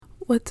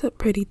What's up,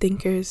 pretty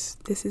thinkers?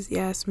 This is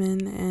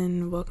Yasmin,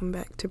 and welcome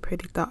back to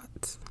Pretty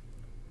Thoughts.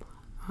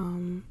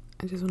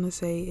 I just want to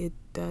say it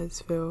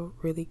does feel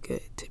really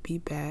good to be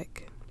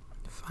back.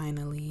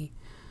 Finally,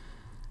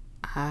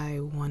 I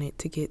wanted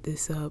to get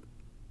this up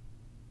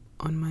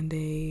on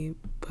Monday,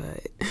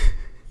 but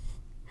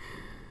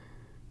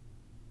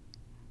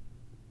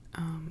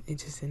it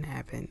just didn't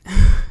happen.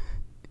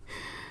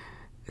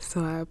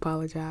 So I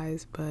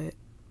apologize, but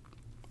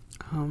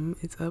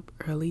it's up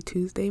early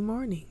Tuesday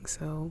morning,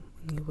 so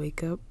when you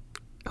wake up,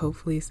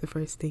 hopefully it's the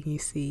first thing you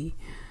see.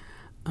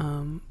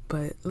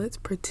 But let's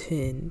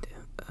pretend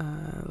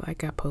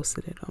like I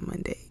posted it on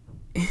Monday.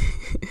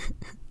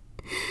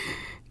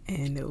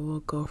 And we'll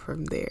go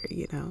from there,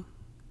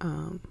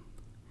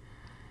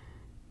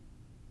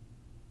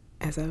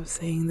 As I was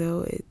saying,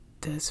 though, it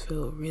does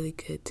feel really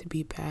good to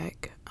be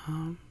back.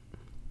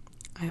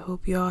 I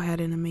hope y'all had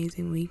an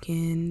amazing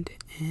weekend,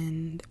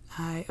 and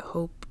I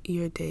hope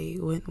your day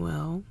went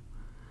well.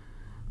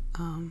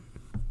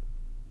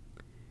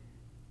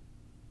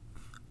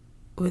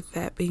 With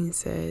that being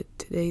said,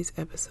 today's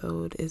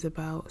episode is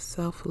about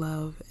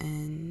self-love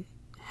and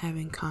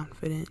having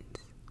confidence.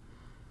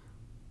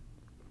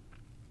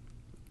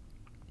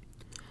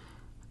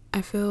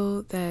 I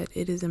feel that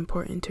it is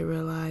important to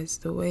realize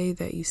the way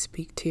that you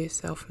speak to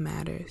yourself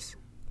matters.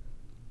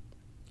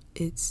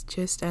 It's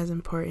just as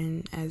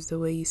important as the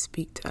way you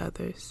speak to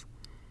others,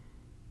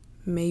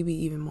 maybe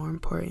even more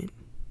important.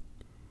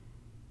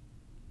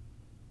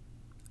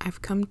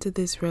 I've come to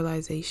this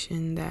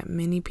realization that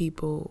many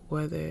people,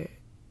 whether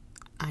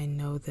I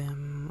know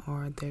them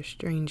or they're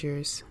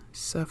strangers,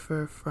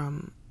 suffer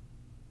from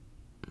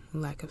a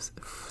lack of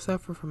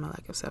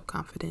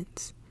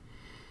self-confidence,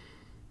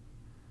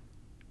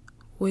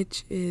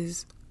 which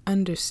is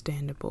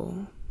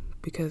understandable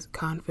because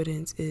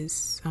confidence is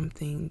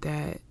something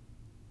that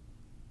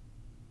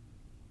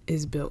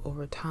is built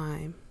over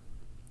time.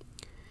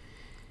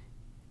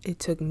 It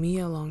took me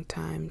a long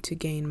time to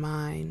gain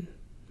mine,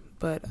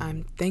 but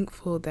I'm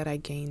thankful that I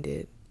gained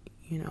it,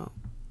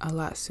 a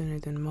lot sooner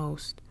than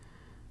most.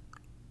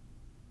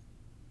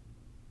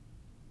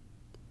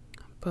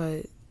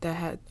 But that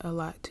had a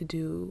lot to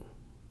do,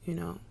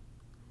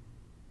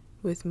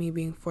 with me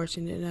being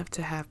fortunate enough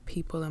to have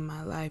people in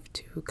my life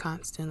to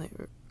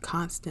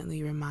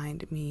constantly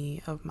remind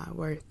me of my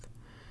worth.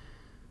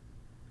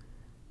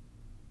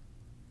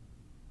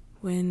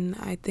 When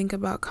I think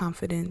about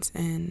confidence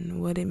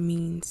and what it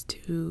means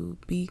to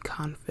be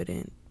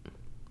confident,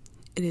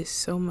 it is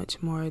so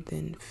much more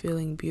than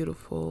feeling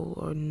beautiful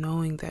or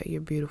knowing that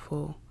you're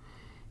beautiful.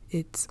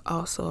 It's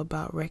also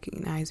about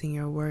recognizing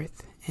your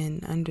worth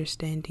and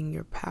understanding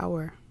your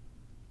power.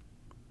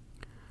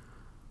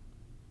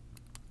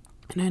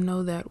 And I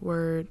know that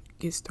word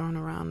gets thrown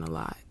around a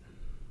lot.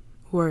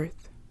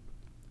 Worth.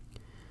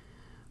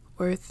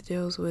 Worth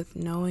deals with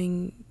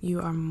knowing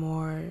you are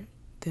more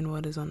than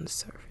what is on the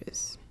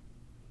surface.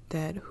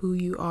 That who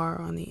you are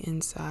on the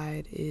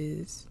inside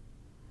is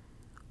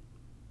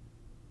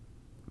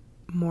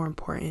more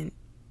important,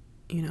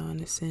 in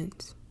a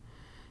sense.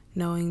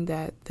 Knowing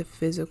that the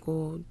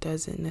physical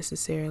doesn't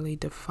necessarily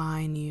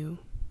define you.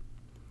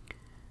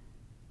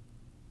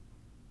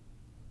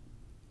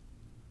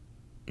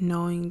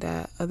 Knowing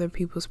that other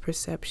people's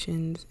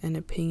perceptions and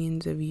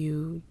opinions of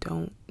you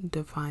don't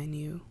define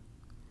you.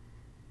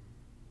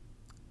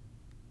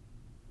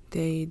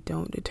 They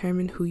don't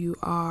determine who you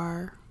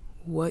are,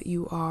 what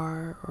you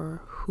are,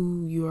 or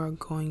who you are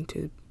going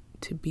to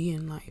be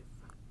in life.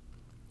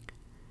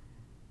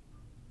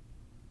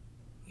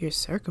 Your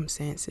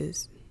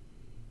circumstances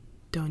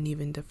don't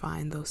even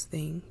define those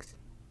things.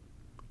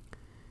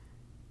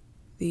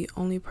 The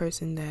only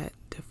person that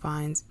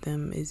defines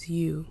them is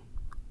you.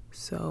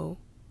 So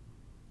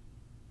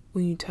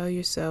when you tell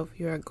yourself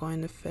you are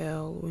going to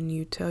fail, when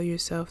you tell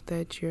yourself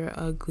that you're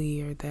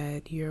ugly or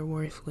that you're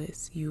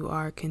worthless, you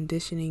are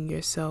conditioning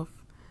yourself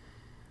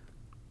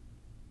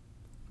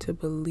to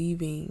believe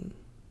these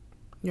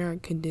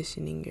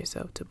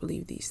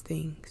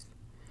things.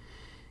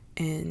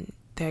 And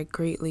that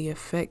greatly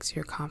affects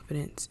your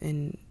confidence.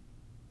 And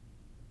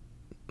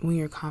when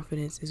your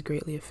confidence is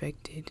greatly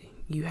affected,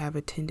 you have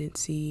a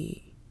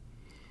tendency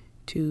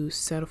to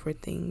settle for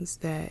things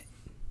that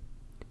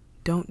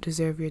don't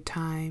deserve your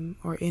time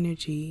or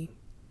energy,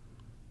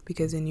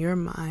 because in your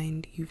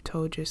mind you've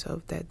told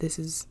yourself that this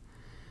is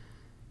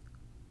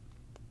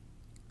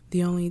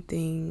the only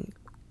thing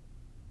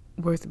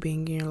worth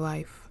being in your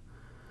life,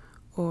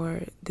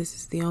 or this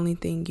is the only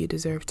thing you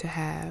deserve to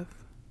have,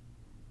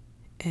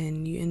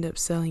 and you end up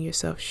selling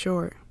yourself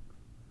short.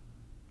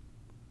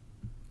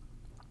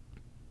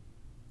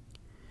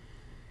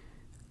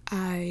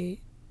 I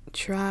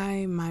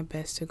try my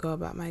best to go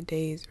about my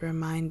days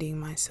reminding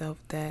myself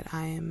that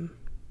I am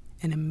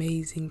an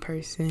amazing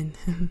person,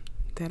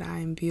 that I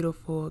am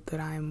beautiful, that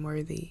I am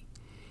worthy,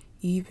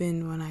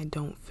 even when I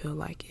don't feel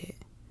like it.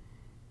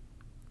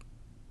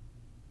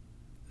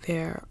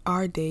 There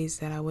are days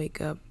that I wake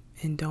up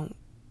and don't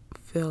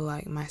feel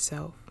like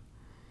myself,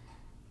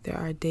 There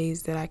are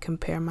days that I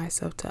compare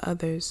myself to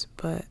others,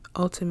 but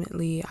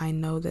ultimately I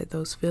know that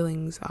those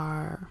feelings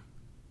are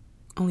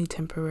only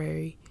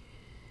temporary,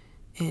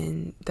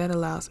 and that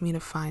allows me to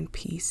find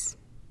peace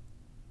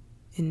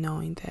in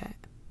knowing that.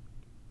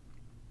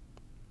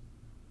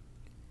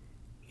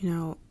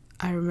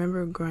 I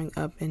remember growing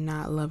up and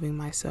not loving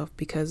myself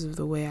because of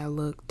the way I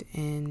looked,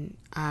 and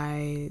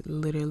I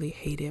literally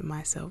hated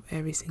myself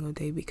every single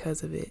day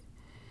because of it.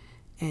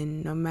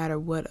 And no matter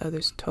what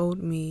others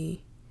told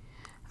me,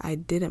 I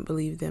didn't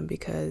believe them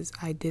because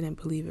I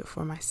didn't believe it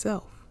for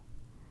myself.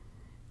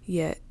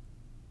 Yet,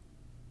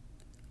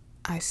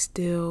 I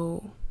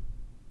still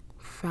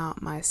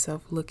found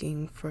myself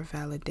looking for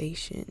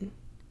validation.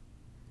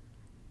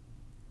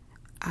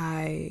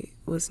 I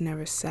was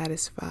never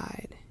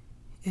satisfied,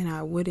 and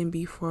I wouldn't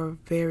be for a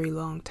very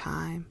long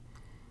time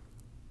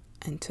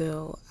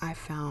until I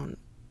found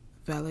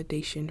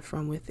validation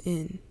from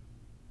within.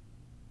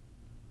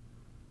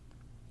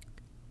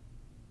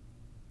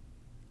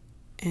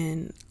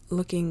 And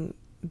looking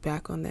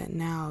back on that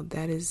now,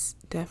 that is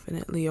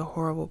definitely a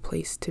horrible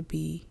place to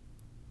be.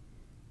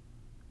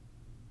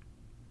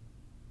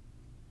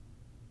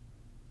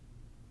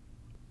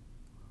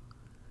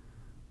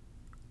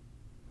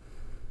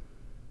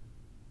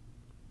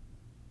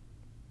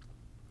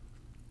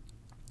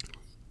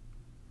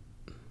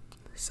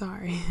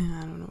 Sorry,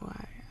 I don't know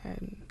why I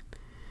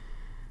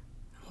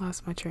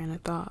lost my train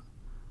of thought.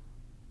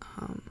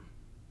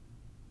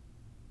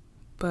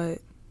 But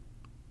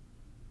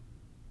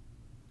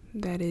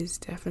that is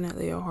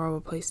definitely a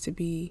horrible place to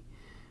be,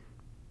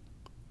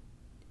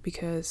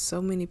 because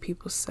so many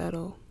people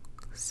settle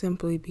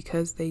simply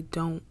because they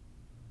don't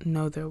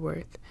know their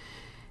worth.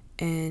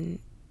 And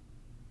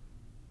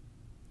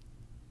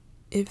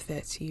if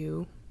that's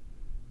you,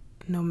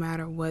 no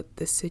matter what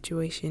the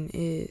situation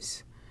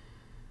is,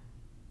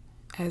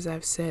 as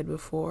I've said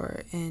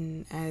before,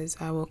 and as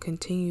I will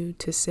continue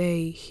to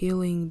say,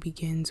 healing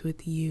begins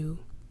with you.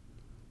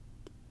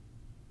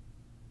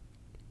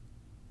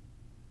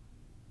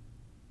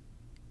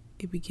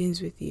 It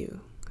begins with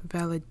you.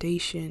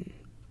 Validation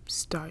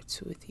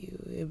starts with you.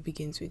 It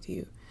begins with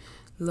you.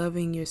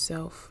 Loving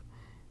yourself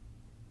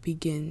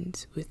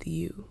begins with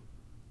you.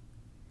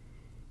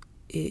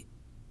 It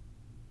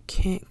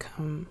can't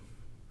come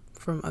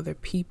from other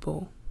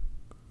people,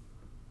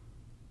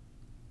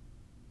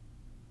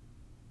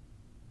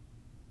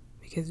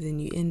 because then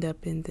you end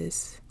up in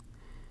this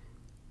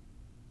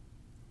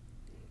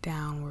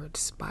downward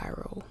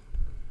spiral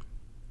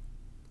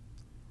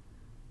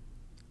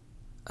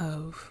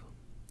of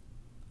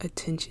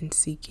attention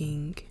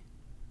seeking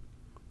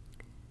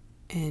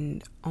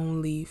and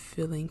only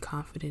feeling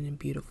confident and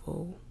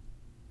beautiful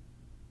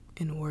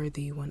and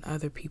worthy when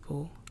other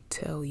people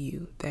tell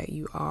you that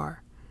you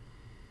are.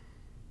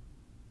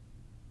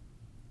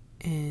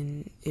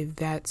 And if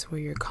that's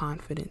where your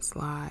confidence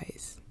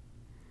lies,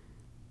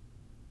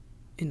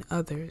 in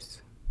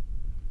others,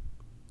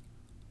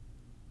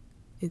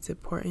 it's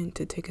important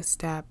to take a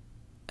step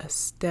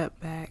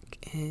back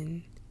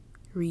and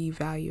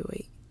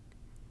reevaluate.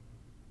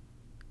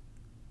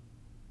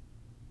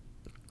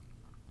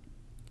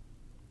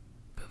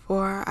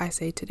 Before I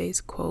say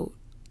today's quote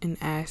and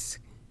ask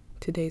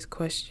today's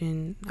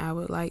question, I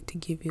would like to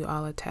give you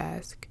all a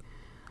task.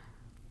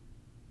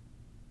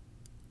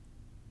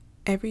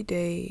 Every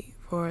day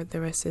for the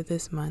rest of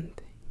this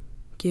month,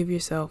 give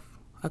yourself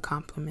a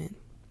compliment.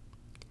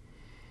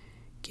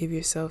 Give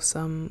yourself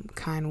some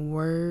kind of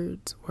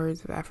words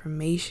of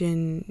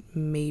affirmation,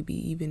 maybe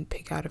even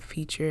pick out a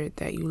feature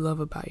that you love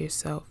about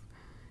yourself,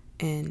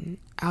 and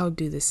I'll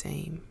do the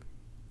same.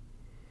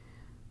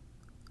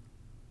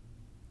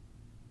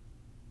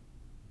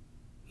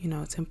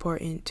 It's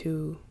important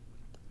to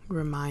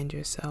remind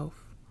yourself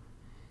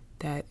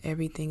that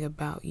everything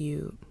about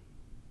you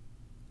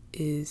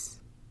is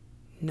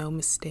no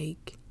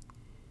mistake,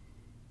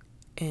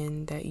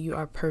 and that you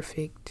are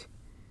perfect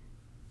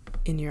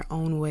in your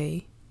own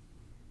way.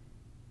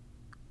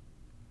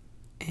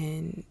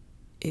 And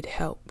it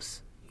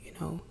helps,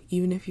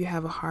 even if you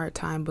have a hard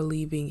time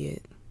believing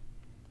it,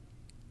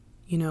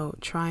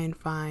 try and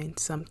find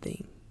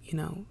something,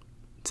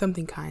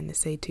 something kind to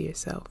say to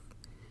yourself.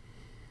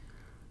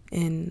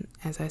 And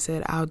as I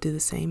said, I'll do the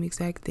same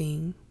exact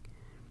thing.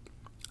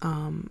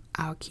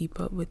 I'll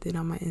keep up with it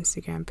on my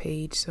Instagram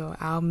page. So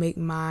I'll make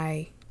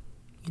my,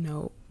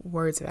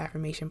 words of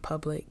affirmation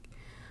public.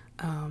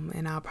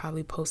 And I'll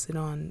probably post it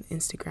on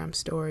Instagram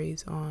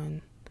stories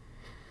on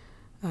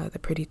the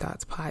Pretty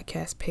Thoughts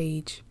podcast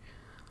page.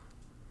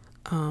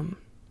 And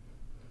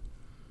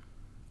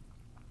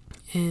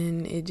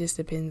it just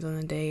depends on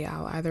the day.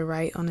 I'll either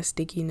write on a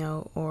sticky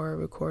note or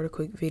record a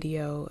quick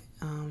video.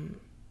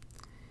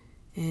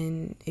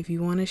 And if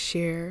you want to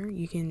share,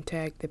 you can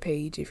tag the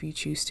page if you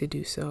choose to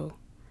do so.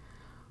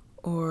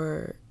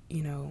 Or,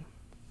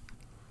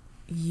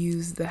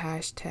 use the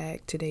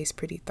hashtag today's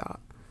pretty thought.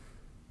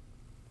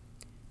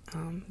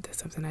 That's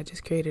something I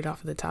just created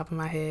off of the top of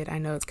my head. I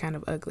know it's kind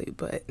of ugly,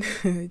 but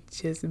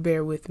just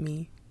bear with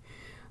me.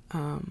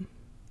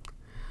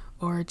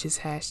 Or just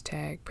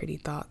hashtag pretty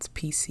thoughts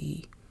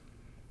PC.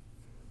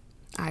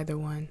 either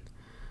one.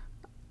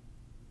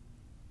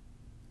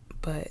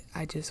 But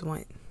I just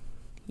want,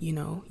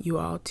 you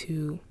all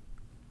to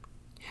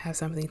have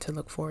something to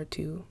look forward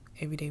to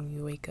every day when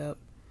you wake up.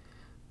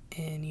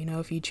 And,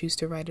 if you choose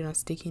to write it on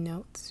sticky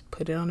notes,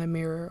 put it on a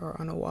mirror or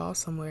on a wall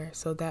somewhere.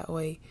 So that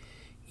way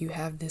you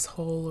have this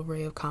whole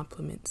array of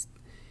compliments,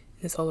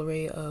 this whole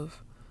array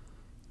of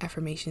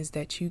affirmations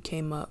that you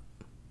came up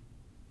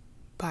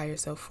by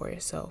yourself for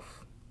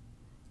yourself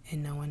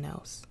and no one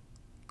else.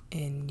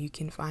 And you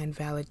can find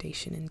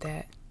validation in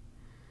that.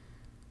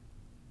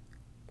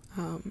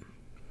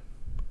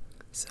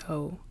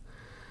 So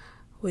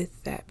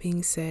with that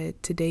being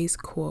said, today's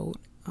quote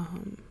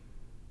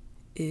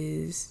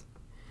is,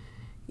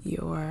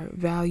 your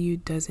value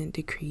doesn't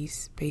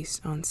decrease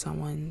based on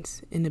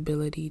someone's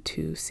inability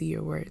to see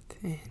your worth.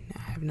 And I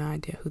have no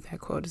idea who that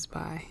quote is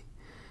by.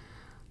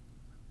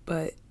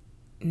 But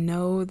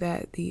know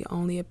that the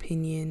only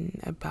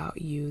opinion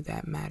about you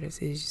that matters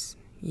is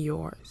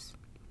yours.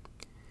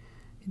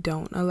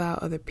 Don't allow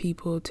other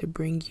people to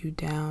bring you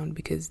down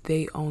because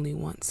they only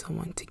want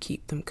someone to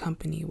keep them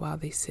company while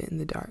they sit in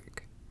the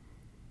dark.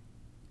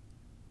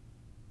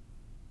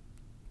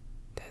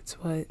 That's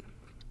what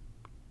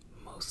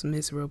most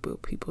miserable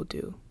people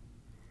do.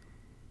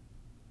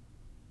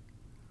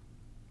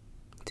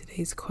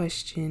 Today's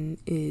question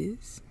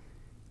is,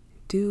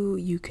 do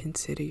you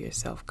consider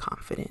yourself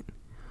confident?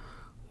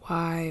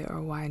 Why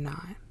or why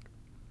not?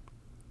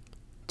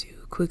 To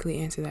quickly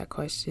answer that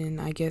question,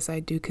 I guess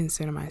I do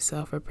consider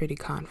myself a pretty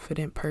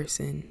confident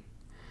person.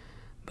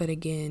 But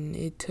again,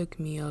 it took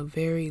me a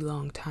very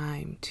long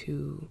time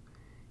to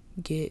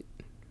get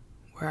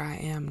where I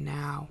am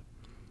now.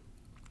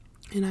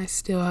 And I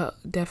still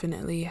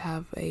definitely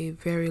have a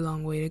very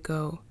long way to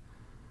go.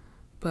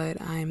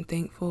 But I am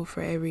thankful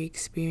for every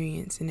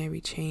experience and every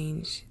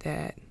change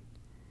that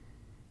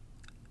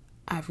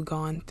I've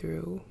gone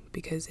through,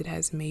 because it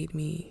has made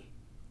me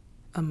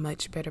a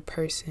much better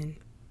person.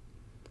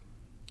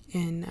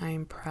 And I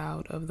am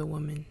proud of the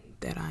woman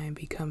that I am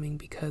becoming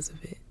because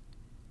of it.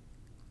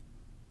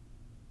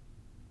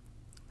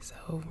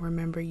 So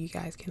remember, you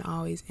guys can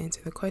always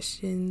answer the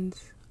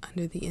questions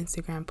under the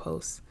Instagram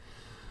posts.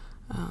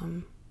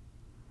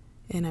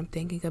 And I'm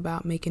thinking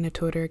about making a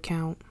Twitter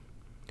account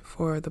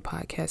for the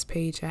podcast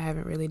page. I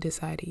haven't really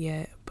decided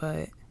yet,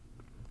 but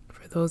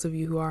for those of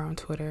you who are on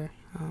Twitter,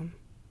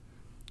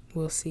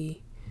 we'll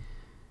see.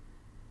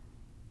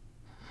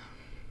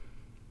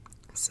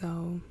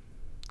 So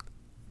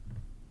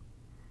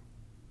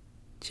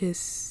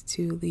just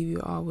to leave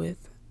you all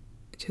with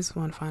just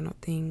one final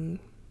thing.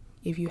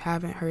 If you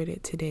haven't heard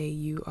it today,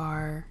 you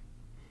are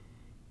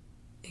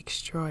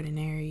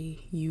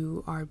extraordinary.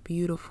 You are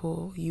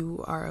beautiful.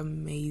 You are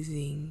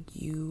amazing.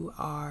 You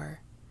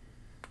are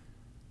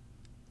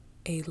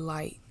a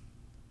light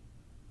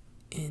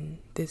in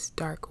this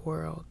dark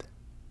world.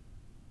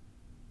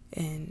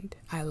 And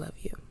I love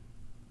you.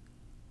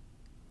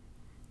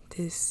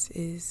 This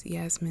is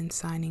Yasmin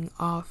signing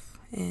off,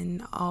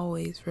 and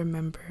always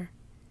remember,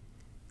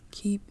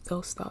 keep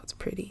those thoughts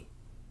pretty.